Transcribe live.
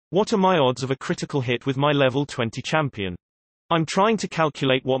What are my odds of a critical hit with my level 20 champion? I'm trying to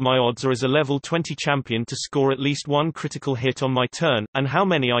calculate what my odds are as a level 20 champion to score at least one critical hit on my turn, and how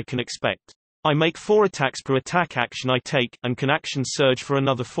many I can expect. I make 4 attacks per attack action I take, and can action surge for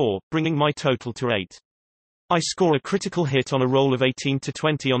another 4, bringing my total to 8. I score a critical hit on a roll of 18 to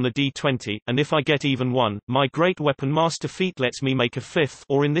 20 on the D20, and if I get even one, my Great Weapon Master feat lets me make a 5th,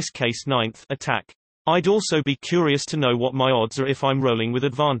 or in this case 9th, attack. I'd also be curious to know what my odds are if I'm rolling with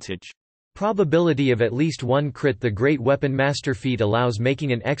advantage. Probability of at least one crit. The Great Weapon Master feat allows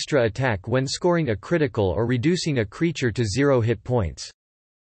making an extra attack when scoring a critical or reducing a creature to 0 hit points.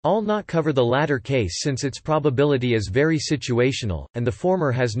 I'll not cover the latter case since its probability is very situational, and the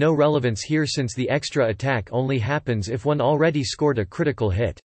former has no relevance here since the extra attack only happens if one already scored a critical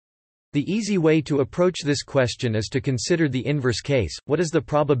hit. The easy way to approach this question is to consider the inverse case. What is the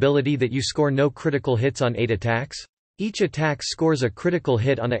probability that you score no critical hits on 8 attacks? Each attack scores a critical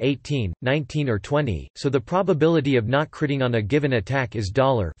hit on a 18, 19 or 20, so the probability of not critting on a given attack is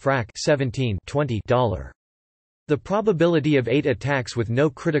 $frac 17 $20. The probability of 8 attacks with no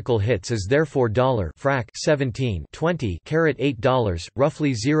critical hits is therefore $frac 17 $20 $8,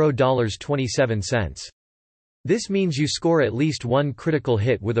 roughly $0.27. This means you score at least one critical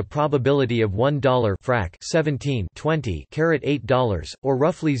hit with a probability of $1 frac 17 $20 $8, or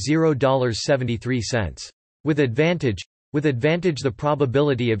roughly $0.73. With advantage, the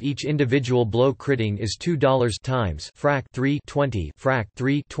probability of each individual blow critting is $2 times frac 3 20 frac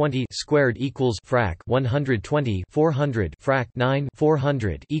 3 20 squared equals frac 120 400 frac 9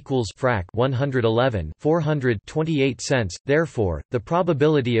 400 equals frac 111 428 cents. Therefore, the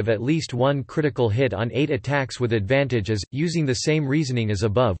probability of at least one critical hit on 8 attacks with advantage is, using the same reasoning as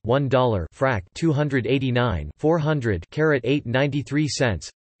above, $1 frac 289 400 8.93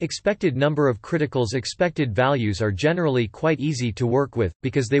 cents. Expected number of criticals. Expected values are generally quite easy to work with,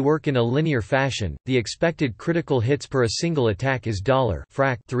 because they work in a linear fashion. The expected critical hits per a single attack is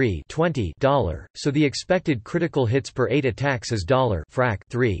frac 3 $20, so the expected critical hits per 8 attacks is frac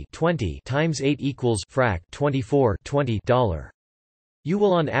 3 $20 times 8 equals frac 24 $20. You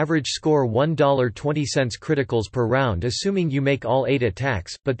will on average score $1.20 criticals per round assuming you make all 8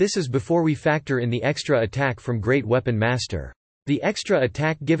 attacks, but this is before we factor in the extra attack from Great Weapon Master. The extra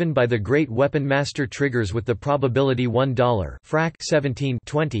attack given by the Great Weapon Master triggers with the probability $1 frac 17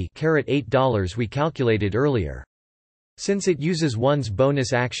 $20 $8 we calculated earlier. Since it uses one's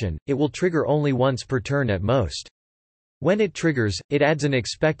bonus action, it will trigger only once per turn at most. When it triggers, it adds an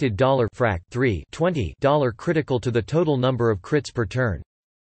expected frac 3 $20 critical to the total number of crits per turn.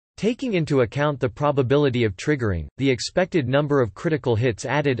 Taking into account the probability of triggering, the expected number of critical hits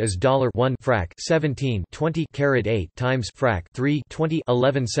added is $1 frac 17 $20 $8 times frac 3 $20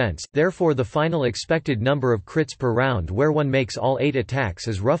 11 cents. Therefore, the final expected number of crits per round where one makes all 8 attacks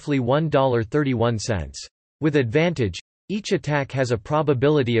is roughly $1.31. With advantage, each attack has a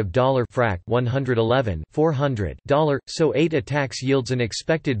probability of frac 111 400, so 8 attacks yields an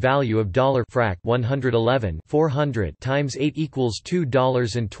expected value of frac 111 400 times 8 equals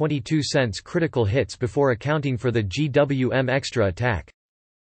 $2.22 critical hits before accounting for the GWM extra attack.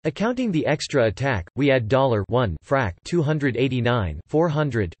 Accounting the extra attack, we add $1 frac 289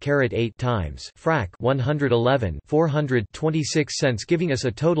 400 8 times frac 111 426 cents, giving us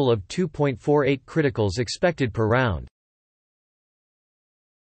a total of 2.48 criticals expected per round.